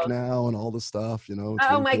work wonderful. now and all the stuff, it's Oh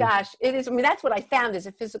really my cool. gosh, it is. I mean, that's what I found as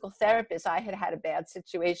a physical therapist. I had a bad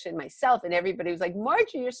situation myself, and everybody was like,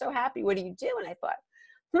 Margie, you're so happy. What do you do? And I thought,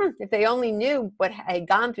 if they only knew what I had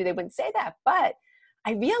gone through, they wouldn't say that. But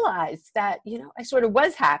I realized that, I sort of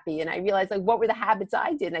was happy, and I realized like what were the habits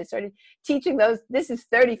I did. And I started teaching those. This is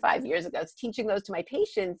 35 years ago. I was teaching those to my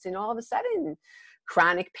patients, and all of a sudden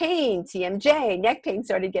chronic pain, TMJ, neck pain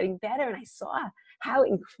started getting better. And I saw how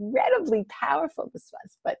incredibly powerful this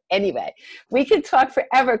was. But anyway, we could talk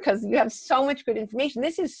forever because you have so much good information.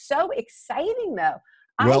 This is so exciting though.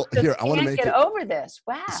 Well, I here, I want to can't make get over this.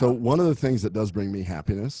 Wow. So one of the things that does bring me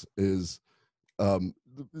happiness is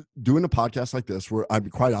doing a podcast like this, where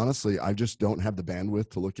quite honestly, I just don't have the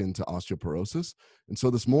bandwidth to look into osteoporosis. And so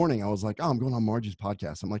this morning I was like, I'm going on Margie's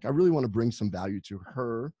podcast. I'm like, I really want to bring some value to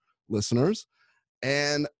her listeners.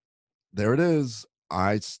 And there it is.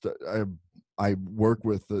 I work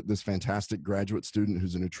with this fantastic graduate student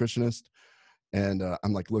who's a nutritionist. And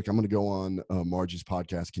I'm like, look, I'm going to go on Margie's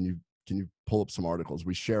podcast. Can you pull up some articles?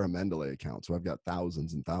 We share a Mendeley account. So I've got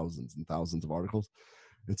thousands and thousands and thousands of articles.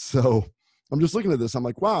 And so I'm just looking at this. I'm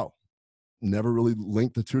like, wow, never really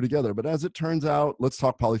linked the two together. But as it turns out, let's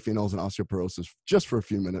talk polyphenols and osteoporosis just for a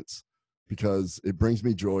few minutes, because it brings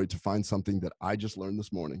me joy to find something that I just learned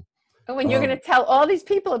this morning. Oh, and you're going to tell all these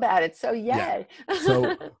people about it. So yay. Yeah.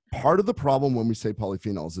 So part of the problem when we say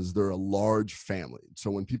polyphenols is they're a large family. So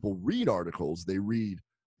when people read articles, they read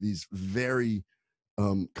these very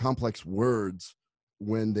complex words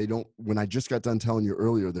when I just got done telling you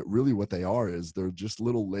earlier that really what they are is they're just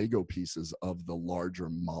little Lego pieces of the larger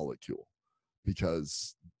molecule,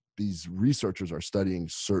 because these researchers are studying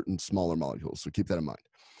certain smaller molecules. So keep that in mind.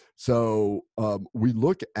 So when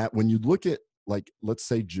you look at, like, let's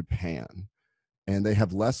say Japan, and they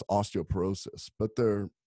have less osteoporosis, but they're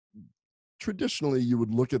traditionally, you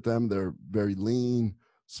would look at them, they're very lean,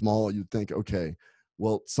 small, you'd think, okay,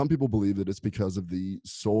 well, some people believe that it's because of the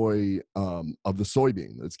soybean.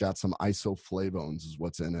 It's got some isoflavones is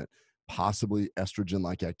what's in it, possibly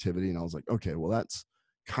estrogen-like activity. And I was like, okay, well, that's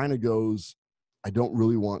kind of goes, I don't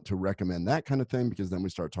really want to recommend that kind of thing, because then we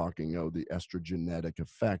start talking, the estrogenetic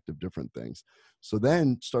effect of different things. So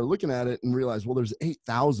then start looking at it and realize, well, there's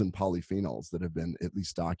 8,000 polyphenols that have been at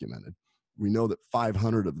least documented. We know that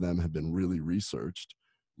 500 of them have been really researched,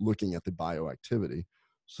 looking at the bioactivity.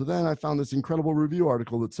 So then I found this incredible review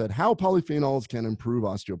article that said how polyphenols can improve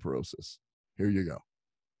osteoporosis. Here you go.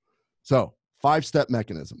 So 5-step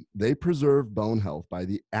mechanism. They preserve bone health by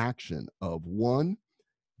the action of 1,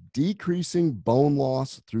 decreasing bone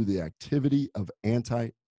loss through the activity of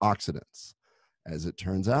antioxidants. As it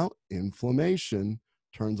turns out, inflammation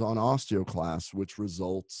turns on osteoclasts, which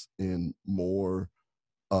results in more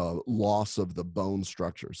loss of the bone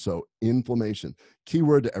structure. So inflammation,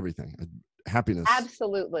 keyword to everything. Happiness.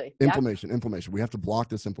 Absolutely. Inflammation. We have to block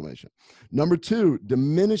this inflammation. Number 2,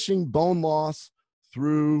 diminishing bone loss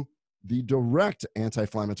through the direct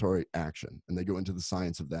anti-inflammatory action. And they go into the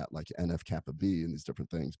science of that, like NF-kappa B and these different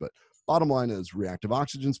things. But bottom line is reactive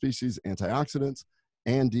oxygen species, antioxidants,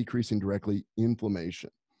 and decreasing directly inflammation.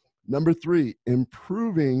 Number 3,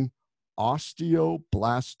 improving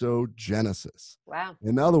osteoblastogenesis. Wow.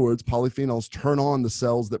 In other words, polyphenols turn on the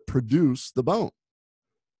cells that produce the bone.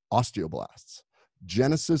 Osteoblasts.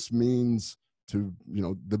 Genesis means to,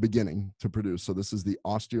 the beginning, to produce. So this is the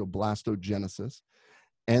osteoblastogenesis.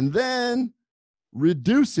 And then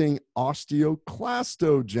reducing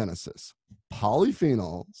osteoclastogenesis.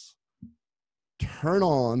 Polyphenols turn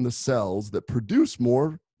on the cells that produce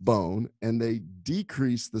more bone, and they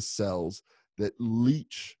decrease the cells that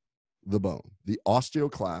leach the bone, the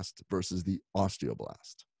osteoclast versus the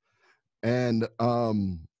osteoblast. And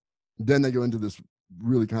then they go into this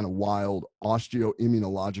really kind of wild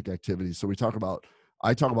osteoimmunologic activity. So I talk about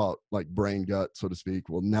like brain gut, so to speak.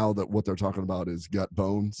 Well, now that what they're talking about is gut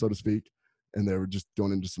bone, so to speak, and they were just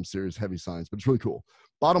going into some serious heavy science, but it's really cool.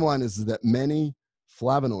 Bottom line is that many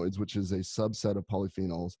flavonoids, which is a subset of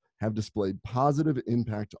polyphenols, have displayed positive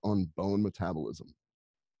impact on bone metabolism.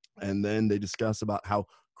 And then they discuss about how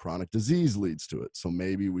chronic disease leads to it. So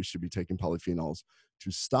maybe we should be taking polyphenols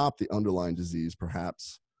to stop the underlying disease,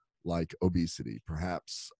 perhaps like obesity,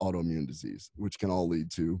 perhaps autoimmune disease, which can all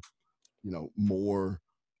lead to, more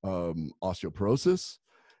osteoporosis.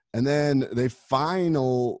 And then the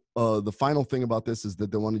final thing about this is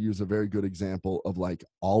that they want to use a very good example of like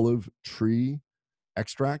olive tree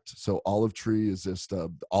extract. So olive tree is just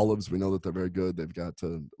olives. We know that they're very good. They've got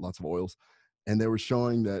lots of oils. And they were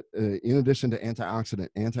showing that in addition to antioxidant,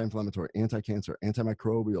 anti-inflammatory, anti-cancer,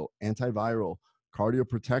 antimicrobial, antiviral,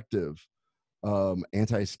 cardioprotective,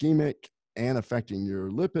 anti-ischemic, and affecting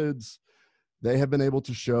your lipids, they have been able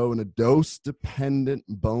to show in a dose-dependent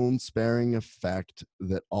bone-sparing effect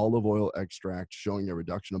that olive oil extract showing a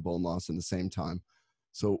reduction of bone loss in the same time.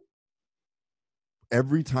 So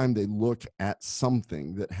every time they look at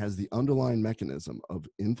something that has the underlying mechanism of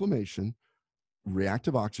inflammation,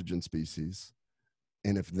 reactive oxygen species,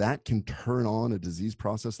 and if that can turn on a disease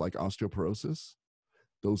process like osteoporosis,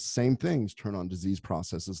 those same things turn on disease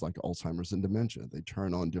processes like Alzheimer's and dementia. They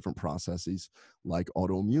turn on different processes like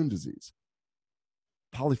autoimmune disease.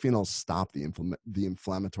 Polyphenols stop the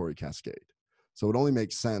inflammatory cascade. So it only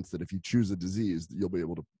makes sense that if you choose a disease, you'll be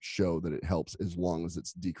able to show that it helps as long as it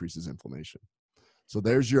decreases inflammation. So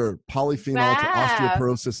there's your polyphenol to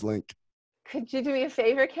osteoporosis link. Could you do me a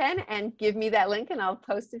favor, Ken, and give me that link and I'll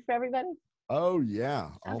post it for everybody? Oh yeah,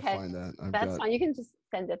 I'll find that. That's fine. You can just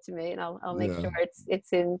send it to me and I'll make sure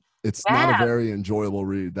it's in. It's not a very enjoyable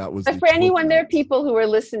read. That was. But for anyone, there are people who are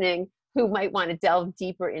listening who might want to delve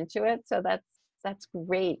deeper into it. So that's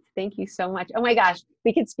great. Thank you so much. Oh my gosh,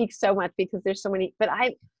 we could speak so much because there's so many. But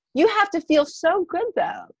you have to feel so good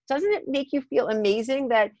though. Doesn't it make you feel amazing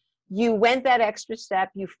that you went that extra step,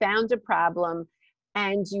 you found a problem,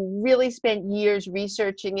 and you really spent years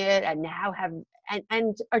researching it, and now have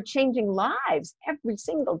and are changing lives every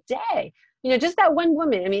single day. Just that one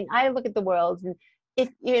woman. I mean, I look at the world, and if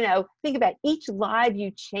think about each life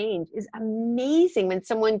you change is amazing. When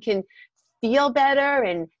someone can feel better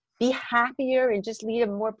and be happier and just lead a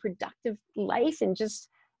more productive life, and just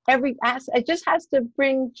it just has to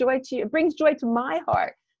bring joy to you. It brings joy to my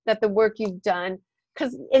heart that the work you've done.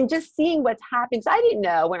 And just seeing what's happening. So I didn't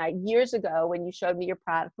know years ago when you showed me your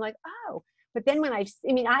product, I'm like, oh, but then when I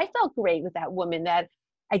felt great with that woman that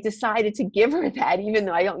I decided to give her that, even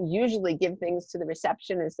though I don't usually give things to the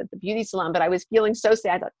receptionist at the beauty salon, but I was feeling so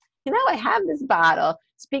sad. I thought, I have this bottle,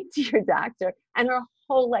 speak to your doctor, and her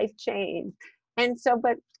whole life changed. And so,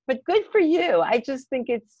 but but good for you. I just think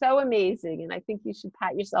it's so amazing. And I think you should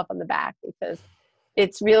pat yourself on the back because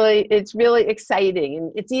it's really exciting.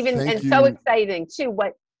 And it's even, Thank and so you. exciting too,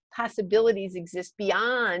 what possibilities exist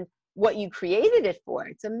beyond what you created it for.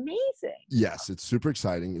 It's amazing. Yes, it's super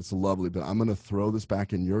exciting. It's lovely, but I'm going to throw this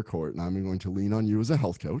back in your court and I'm going to lean on you as a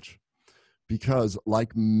health coach because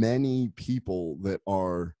like many people that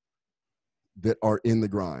are in the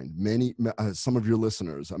grind, some of your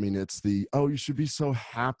listeners, I mean, it's you should be so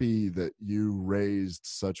happy that you raised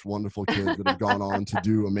such wonderful kids that have gone on to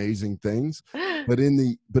do amazing things. But in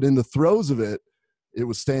the throes of it, it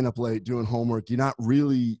was staying up late, doing homework. You're not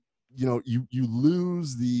really, you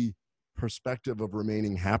lose the perspective of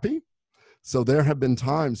remaining happy. So there have been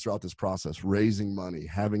times throughout this process, raising money,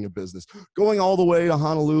 having a business, going all the way to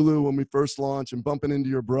Honolulu when we first launched and bumping into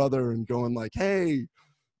your brother and going like, hey.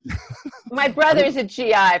 My brother is a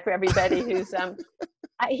GI for everybody who's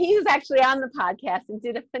he was actually on the podcast and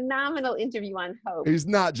did a phenomenal interview on hope. He's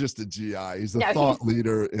not just a GI; he's a thought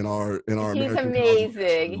leader in our He's American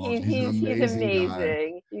amazing. He's an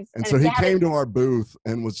amazing guy. And so he came to our booth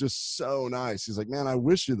and was just so nice. He's like, "Man, I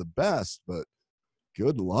wish you the best, but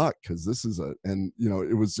good luck because this is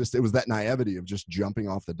it was that naivety of just jumping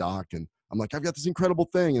off the dock. And I'm like, I've got this incredible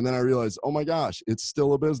thing, and then I realized, oh my gosh, it's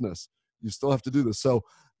still a business. You still have to do this. So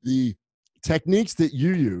the techniques that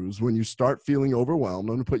you use when you start feeling overwhelmed,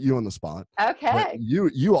 I'm going to put you on the spot. Okay.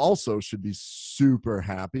 You also should be super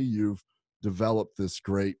happy. You've developed this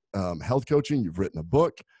great health coaching. You've written a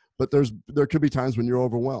book, but there could be times when you're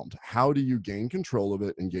overwhelmed. How do you gain control of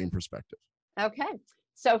it and gain perspective? Okay.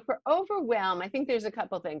 So for overwhelm, I think there's a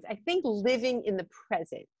couple things. I think living in the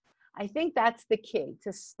present. I think that's the key,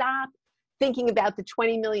 to stop thinking about the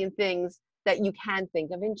 20 million things that you can think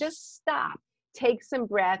of and just stop. Take some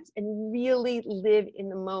breaths and really live in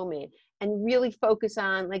the moment and really focus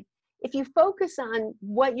on, like, if you focus on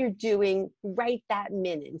what you're doing right that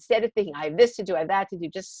minute, instead of thinking, I have this to do, I have that to do,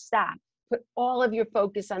 just stop. Put all of your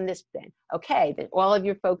focus on this then. Okay, then all of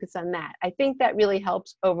your focus on that. I think that really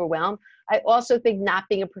helps overwhelm. I also think not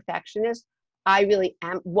being a perfectionist. I really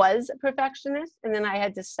was a perfectionist, and then I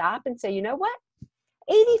had to stop and say, you know what?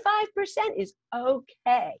 85% is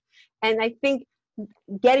okay. And I think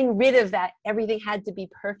getting rid of that everything had to be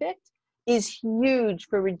perfect is huge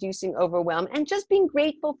for reducing overwhelm and just being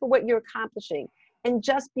grateful for what you're accomplishing and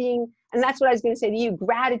that's what I was going to say to you,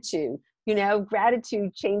 gratitude.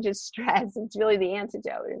 Gratitude changes stress. It's really the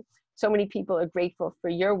antidote. And so many people are grateful for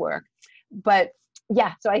your work. But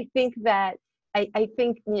yeah, so I think that I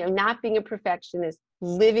think, not being a perfectionist,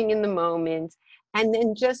 living in the moment, and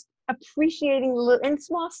then just appreciating in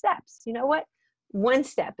small steps. You know what? One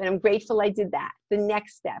step, and I'm grateful I did that. The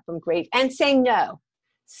next step, I'm grateful. And saying no.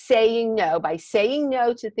 By saying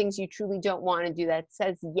no to things you truly don't want to do, that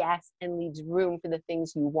says yes and leaves room for the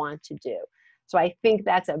things you want to do. So I think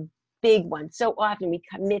that's a big one. So often we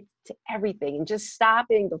commit to everything and just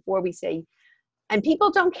stopping before we say, and people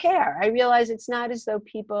don't care. I realize it's not as though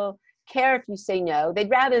people care if you say no. They'd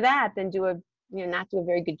rather that than not do a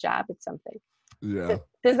very good job at something. Yeah.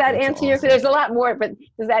 Does that answer awesome. there's a lot more, but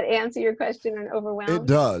does that answer your question on overwhelm? It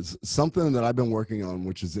does. Something that I've been working on,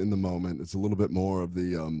 which is in the moment, it's a little bit more of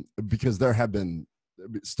the, because there have been,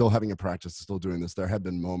 still having a practice, still doing this, there have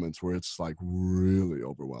been moments where it's like really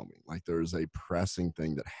overwhelming. Like there's a pressing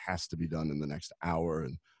thing that has to be done in the next hour,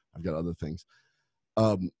 and I've got other things.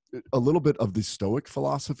 A little bit of the Stoic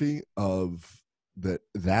philosophy of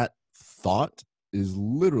that thought is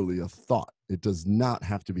literally a thought. It does not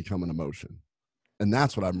have to become an emotion. And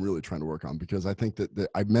that's what I'm really trying to work on, because I think that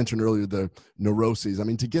I mentioned earlier the neuroses. I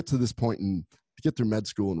mean, to get to this point and to get through med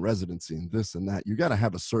school and residency and this and that, you got to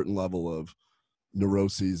have a certain level of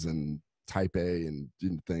neuroses and type A and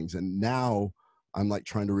things. And now I'm like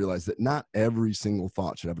trying to realize that not every single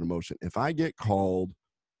thought should have an emotion. If I get called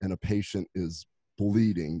and a patient is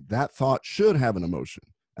bleeding, that thought should have an emotion,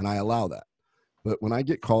 and I allow that. But when I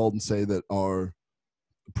get called and say that our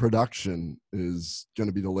production is going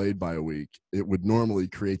to be delayed by a week, it would normally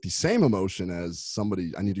create the same emotion as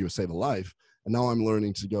somebody, I need to go save a life. And now I'm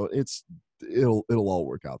learning to go, it'll all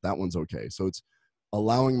work out. That one's okay. So it's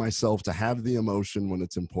allowing myself to have the emotion when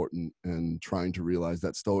it's important, and trying to realize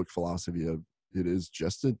that Stoic philosophy of it is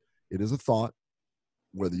a thought.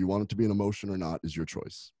 Whether you want it to be an emotion or not is your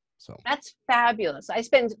choice. So that's fabulous. I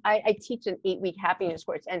teach an 8-week happiness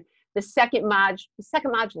course, and the second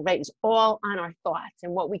module, right, is all on our thoughts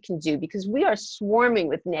and what we can do, because we are swarming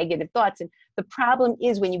with negative thoughts. And the problem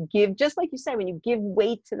is when you give, just like you said, when you give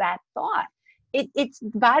weight to that thought, the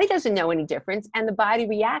body doesn't know any difference, and the body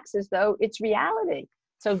reacts as though it's reality.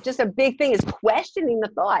 So just a big thing is questioning the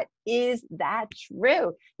thought. Is that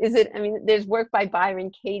true? Is it, I mean, there's work by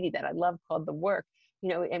Byron Katie that I love called The Work, you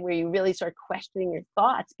know, and where you really start questioning your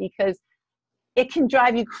thoughts, because it can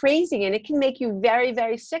drive you crazy and it can make you very,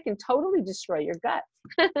 very sick and totally destroy your gut.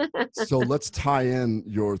 So let's tie in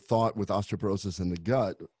your thought with osteoporosis in the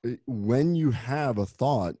gut. When you have a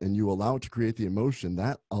thought and you allow it to create the emotion,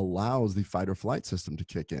 that allows the fight or flight system to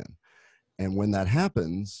kick in. And when that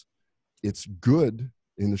happens, it's good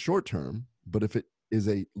in the short term, but if it is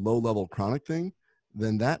a low level chronic thing,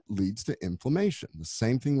 then that leads to inflammation, the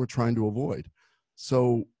same thing we're trying to avoid.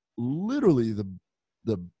 So literally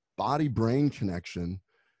the body brain connection,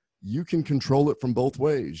 you can control it from both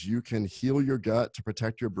ways. You can heal your gut to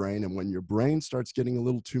protect your brain. And when your brain starts getting a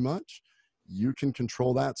little too much, you can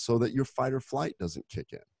control that so that your fight or flight doesn't kick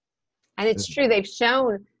in. And it's true. They've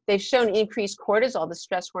shown increased cortisol, the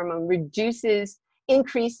stress hormone,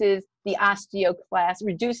 increases the osteoclast,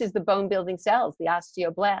 reduces the bone building cells, the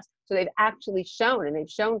osteoblast. So they've actually shown,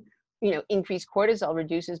 you know, increased cortisol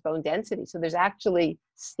reduces bone density. So there's actually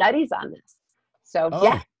studies on this. So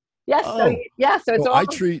Oh, so it's all.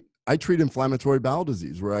 I treat inflammatory bowel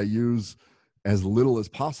disease where I use as little as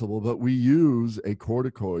possible, but we use a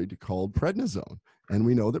corticoid called prednisone. And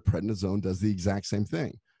we know that prednisone does the exact same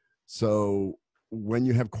thing. So when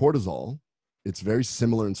you have cortisol, it's very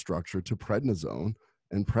similar in structure to prednisone.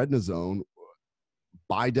 And prednisone,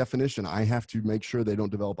 by definition, I have to make sure they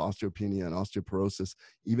don't develop osteopenia and osteoporosis,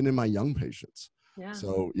 even in my young patients. Yeah.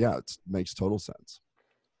 So yeah, it makes total sense.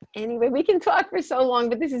 Anyway, we can talk for so long,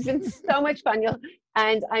 but this has been so much fun.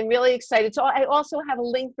 And I'm really excited. So I also have a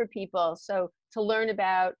link for people. So to learn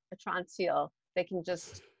about Atrantil, they can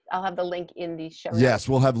I'll have the link in the show notes. Yes,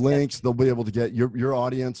 we'll have links. They'll be able to get your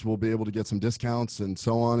audience will be able to get some discounts and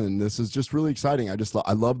so on. And this is just really exciting.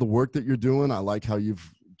 I love the work that you're doing. I like how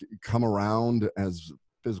you've come around as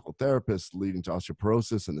physical therapist leading to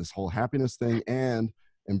osteoporosis and this whole happiness thing and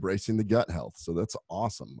embracing the gut health. So that's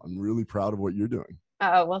awesome. I'm really proud of what you're doing.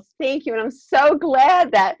 Oh, well, thank you. And I'm so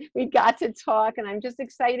glad that we got to talk. And I'm just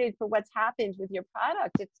excited for what's happened with your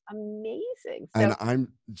product. It's amazing. And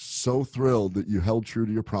I'm so thrilled that you held true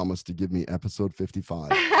to your promise to give me episode 55.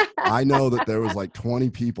 I know that there was like 20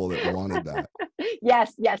 people that wanted that.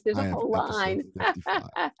 Yes, there's a whole line.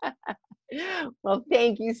 Well,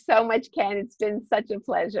 thank you so much, Ken. It's been such a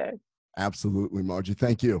pleasure. Absolutely, Margie.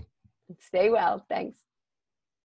 Thank you. Stay well. Thanks.